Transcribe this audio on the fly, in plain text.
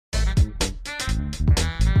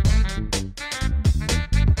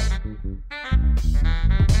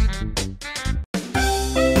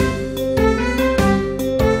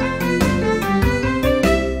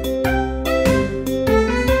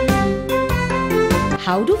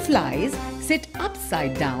How do flies sit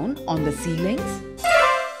upside down on the ceilings?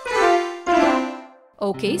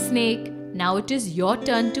 Okay, Snake. Now it is your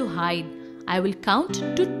turn to hide. I will count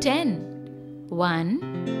to 10.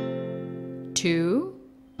 1, 2,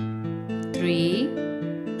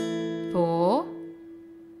 3, 4,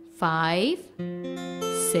 5,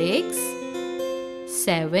 6,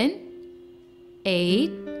 7,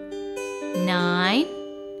 8, 9,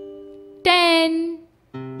 10.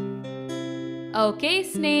 Okay,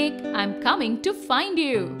 Snake, I'm coming to find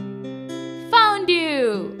you. Found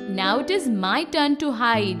you! Now it is my turn to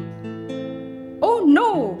hide. Oh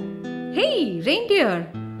no! Hey, reindeer!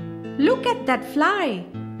 Look at that fly.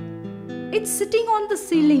 It's sitting on the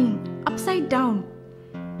ceiling, upside down.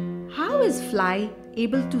 How is fly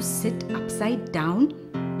able to sit upside down?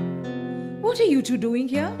 What are you two doing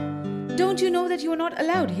here? Don't you know that you are not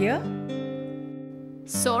allowed here?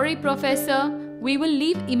 Sorry, Professor. We will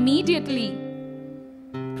leave immediately.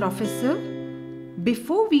 Professor,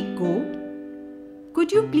 before we go,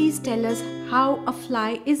 could you please tell us how a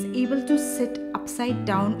fly is able to sit upside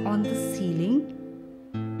down on the ceiling?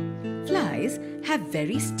 Flies have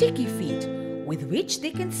very sticky feet with which they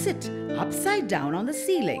can sit upside down on the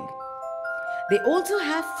ceiling. They also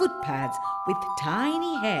have foot pads with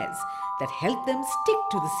tiny hairs that help them stick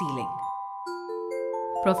to the ceiling.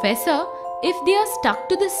 Professor, if they are stuck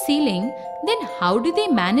to the ceiling, then how do they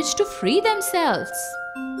manage to free themselves?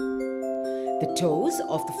 The toes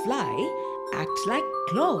of the fly act like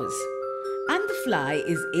claws, and the fly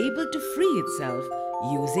is able to free itself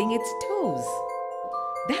using its toes.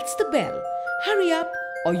 That's the bell. Hurry up,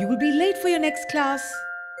 or you will be late for your next class.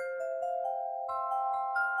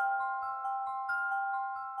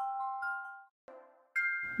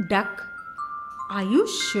 Duck, are you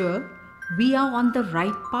sure we are on the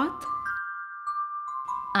right path?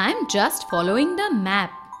 I'm just following the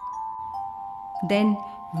map. Then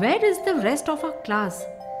where is the rest of our class?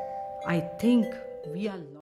 I think we are lost.